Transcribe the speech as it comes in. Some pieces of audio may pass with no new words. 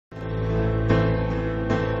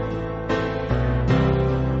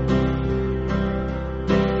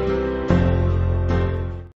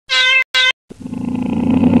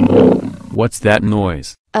What's that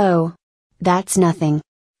noise? Oh. That's nothing.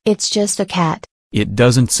 It's just a cat. It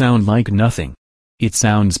doesn't sound like nothing. It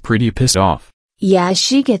sounds pretty pissed off. Yeah,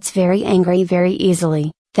 she gets very angry very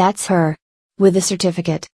easily. That's her. With a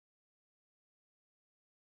certificate.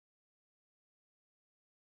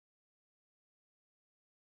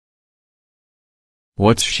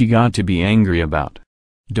 What's she got to be angry about?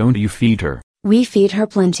 Don't you feed her? We feed her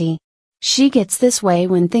plenty. She gets this way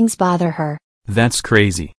when things bother her. That's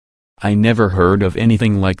crazy. I never heard of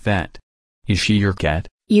anything like that. Is she your cat?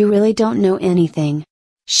 You really don't know anything.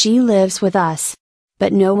 She lives with us.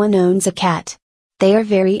 But no one owns a cat. They are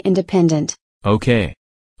very independent. Okay.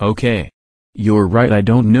 You're right, I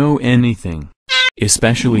don't know anything.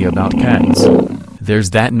 Especially about cats. There's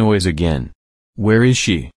that noise again. Where is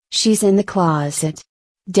she? She's in the closet.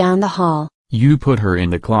 Down the hall. You put her in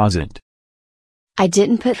the closet. I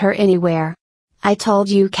didn't put her anywhere. I told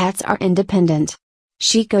you cats are independent.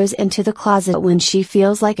 She goes into the closet when she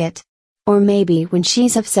feels like it. Or maybe when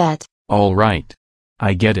she's upset. All right.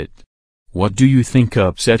 I get it. What do you think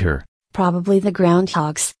upset her? Probably the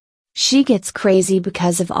groundhogs. She gets crazy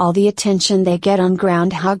because of all the attention they get on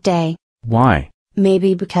Groundhog Day. Why?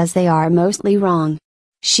 Maybe because they are mostly wrong.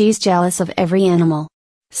 She's jealous of every animal.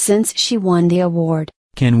 Since she won the award.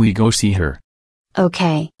 Can we go see her?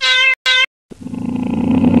 Okay.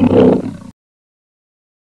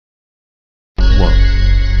 Whoa.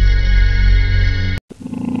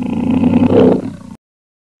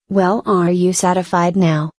 Well, are you satisfied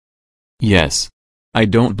now? Yes. I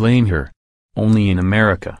don't blame her. Only in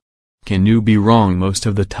America. Can you be wrong most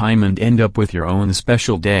of the time and end up with your own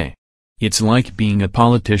special day? It's like being a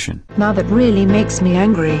politician. Now that really makes me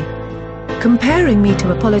angry. Comparing me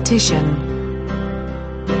to a politician.